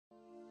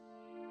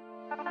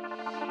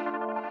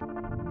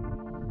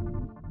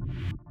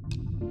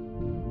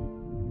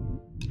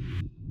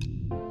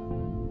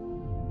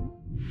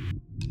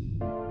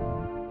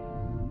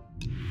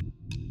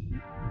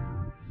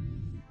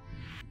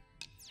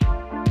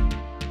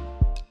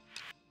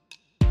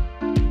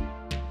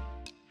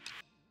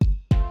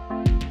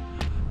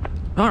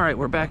All right,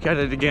 we're back at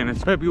it again.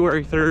 It's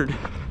February 3rd,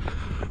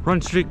 run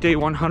streak day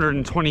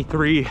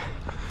 123.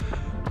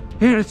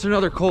 And it's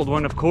another cold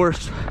one, of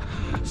course.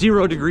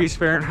 0 degrees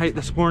Fahrenheit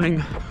this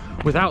morning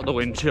without the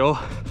wind chill.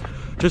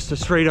 Just a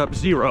straight up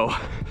 0.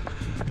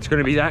 It's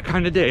gonna be that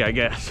kind of day, I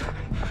guess.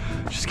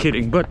 Just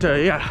kidding, but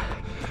yeah.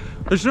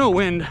 There's no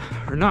wind,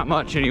 or not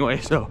much anyway,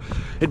 so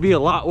it'd be a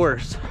lot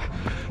worse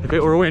if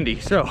it were windy.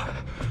 So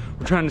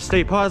we're trying to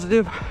stay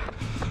positive,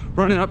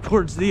 running up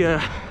towards the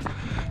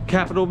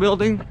Capitol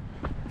building.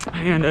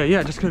 And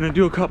yeah, just gonna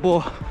do a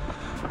couple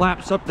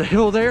laps up the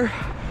hill there.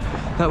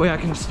 That way I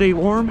can stay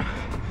warm.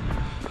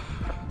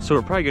 So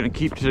we're probably gonna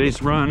keep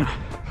today's run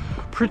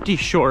pretty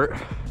short.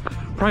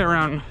 Probably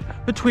around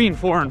between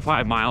 4 and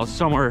 5 miles,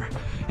 somewhere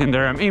in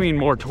there. I'm aiming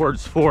more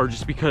towards 4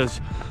 just because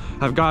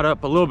I've got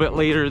up a little bit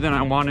later than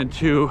I wanted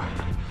to.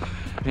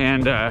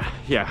 And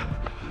yeah,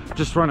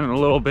 just running a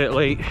little bit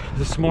late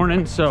this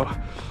morning. So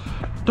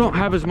don't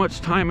have as much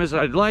time as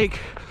I'd like.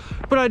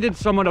 But I did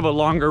somewhat of a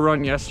longer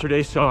run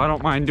yesterday, so I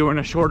don't mind doing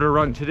a shorter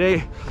run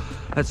today.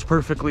 That's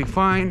perfectly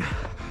fine.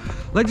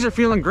 Legs are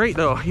feeling great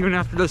though, even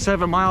after the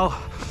 7-mile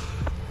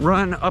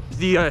run up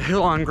the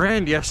hill on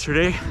Grand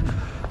yesterday.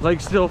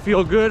 Legs still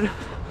feel good.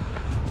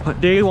 But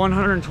day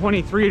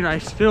 123, and I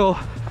still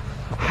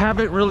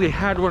haven't really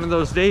had one of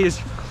those days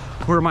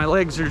where my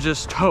legs are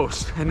just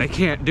toast and they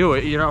can't do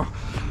it, you know.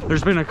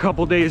 There's been a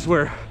couple days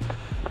where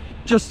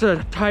just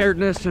a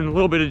tiredness and a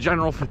little bit of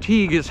general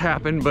fatigue has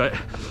happened, but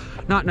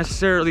not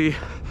necessarily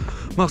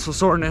muscle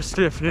soreness,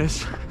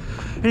 stiffness,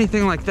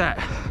 anything like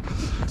that.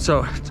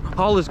 So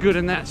all is good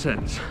in that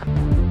sense.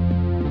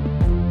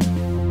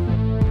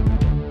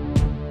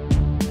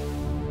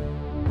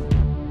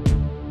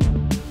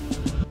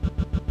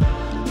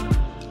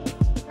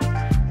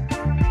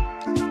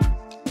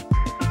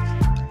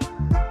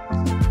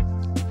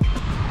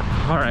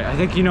 All right, I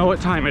think you know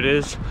what time it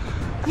is.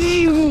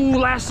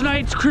 Last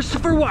night's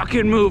Christopher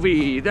Walken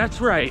movie. That's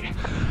right.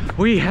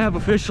 We have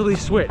officially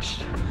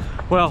switched.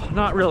 Well,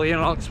 not really,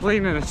 and I'll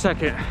explain in a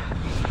second.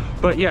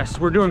 But yes,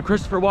 we're doing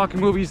Christopher Walken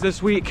movies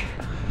this week,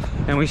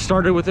 and we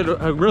started with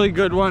a really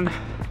good one.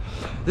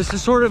 This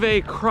is sort of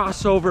a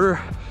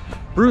crossover,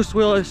 Bruce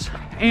Willis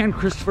and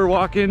Christopher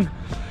Walken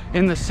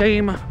in the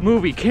same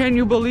movie. Can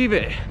you believe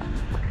it?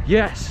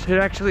 Yes, it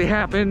actually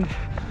happened.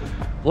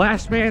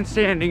 Last Man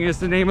Standing is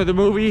the name of the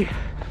movie,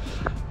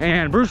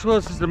 and Bruce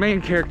Willis is the main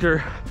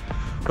character,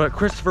 but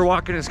Christopher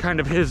Walken is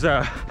kind of his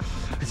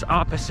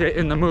opposite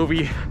in the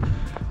movie.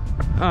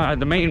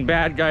 The main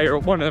bad guy, or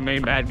one of the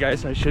main bad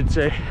guys, I should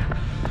say.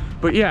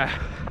 But yeah,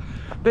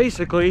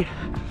 basically,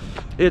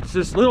 it's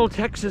this little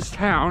Texas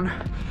town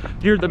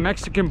near the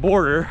Mexican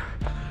border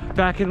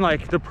back in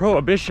like the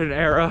Prohibition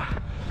era,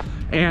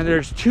 and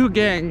there's 2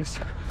 gangs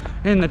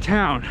in the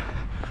town.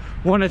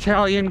 One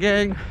Italian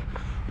gang,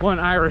 one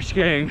Irish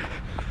gang,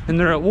 and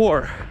they're at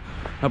war.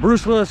 Now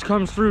Bruce Willis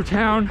comes through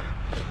town,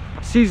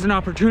 sees an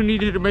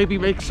opportunity to maybe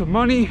make some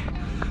money,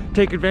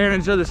 take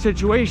advantage of the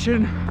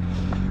situation,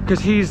 because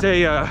he's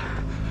a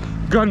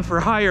gun for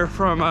hire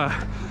from I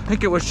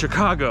think it was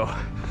Chicago,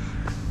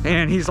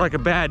 and he's like a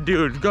bad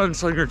dude,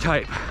 gunslinger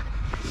type.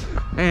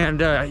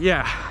 And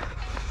yeah,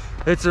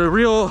 it's a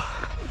real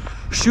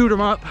shoot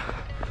 'em up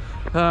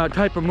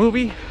type of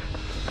movie.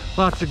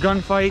 Lots of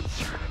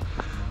gunfights.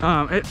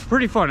 It's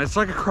pretty fun. It's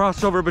like a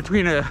crossover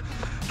between a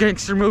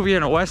gangster movie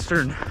and a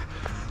Western,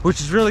 which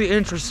is really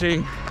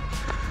interesting.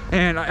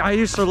 And I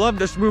used to love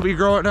this movie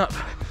growing up.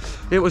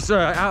 It was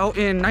out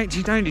in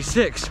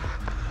 1996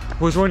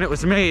 was when it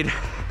was made,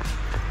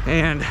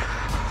 and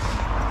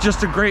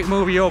just a great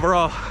movie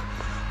overall.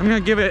 I'm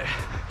gonna give it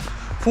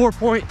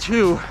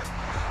 4.2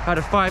 out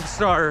of 5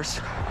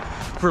 stars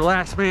for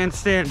Last Man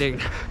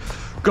Standing.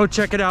 Go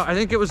check it out. I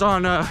think it was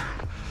on no,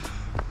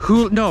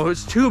 it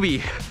was Tubi.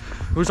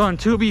 It was on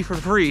Tubi for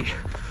free.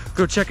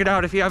 Go check it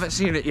out if you haven't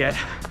seen it yet.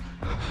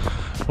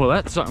 Well,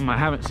 that's something I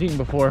haven't seen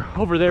before.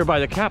 Over there by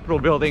the Capitol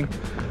building,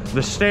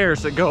 the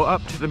stairs that go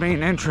up to the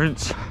main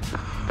entrance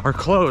are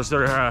closed.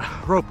 They're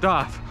roped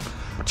off.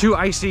 Too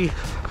icy,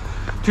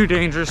 too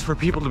dangerous for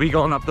people to be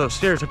going up those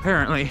stairs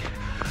apparently,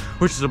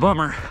 which is a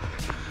bummer,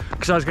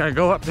 because I was gonna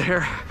go up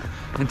there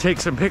and take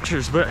some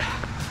pictures, but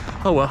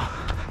oh well.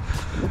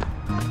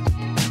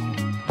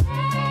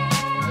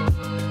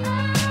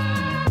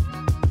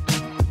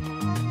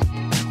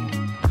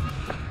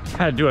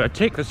 Had to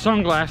take the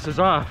sunglasses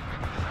off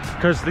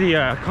because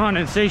the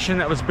condensation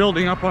that was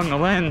building up on the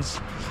lens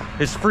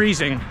is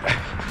freezing,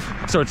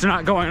 so it's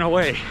not going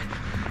away.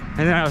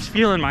 And then I was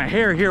feeling my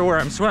hair here where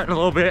I'm sweating a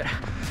little bit,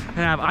 and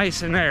I have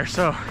ice in there,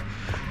 so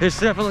it's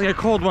definitely a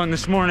cold one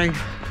this morning.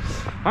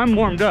 I'm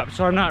warmed up,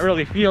 so I'm not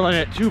really feeling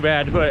it too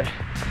bad, but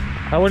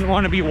I wouldn't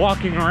want to be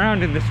walking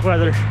around in this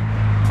weather,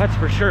 that's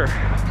for sure.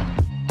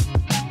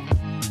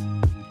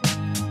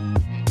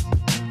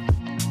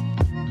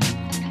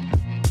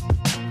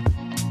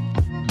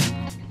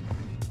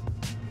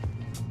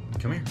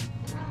 Come here.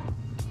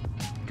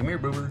 Come here,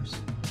 boobers.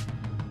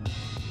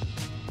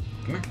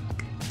 Come here.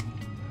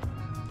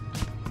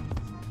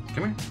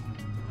 Come here.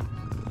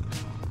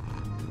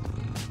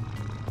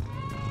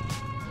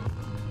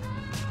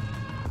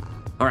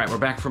 All right, we're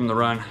back from the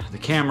run. The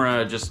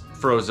camera just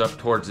froze up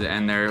towards the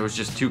end there. It was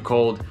just too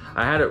cold.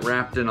 I had it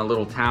wrapped in a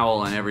little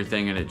towel and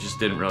everything, and it just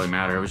didn't really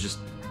matter. It was just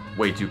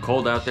way too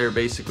cold out there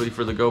basically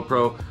for the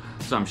GoPro.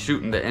 So I'm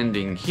shooting the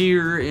ending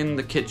here in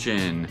the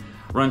kitchen.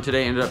 Run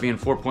today ended up being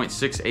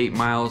 4.68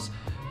 miles.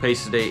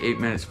 Pace today 8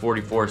 minutes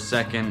 44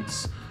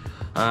 seconds.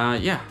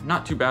 Yeah,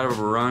 not too bad of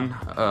a run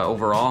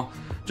overall.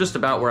 Just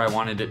about where I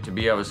wanted it to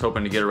be. I was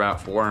hoping to get around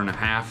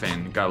 4.5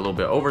 and got a little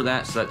bit over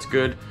that, so that's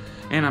good.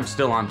 And I'm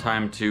still on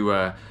time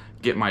to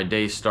get my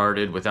day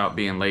started without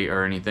being late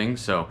or anything,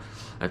 so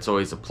that's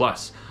always a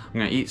plus. I'm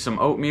gonna eat some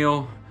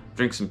oatmeal,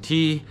 drink some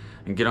tea,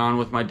 and get on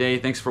with my day.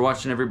 Thanks for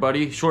watching,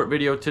 everybody. Short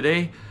video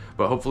today,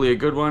 but hopefully a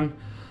good one.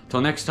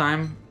 Till next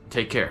time,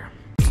 take care.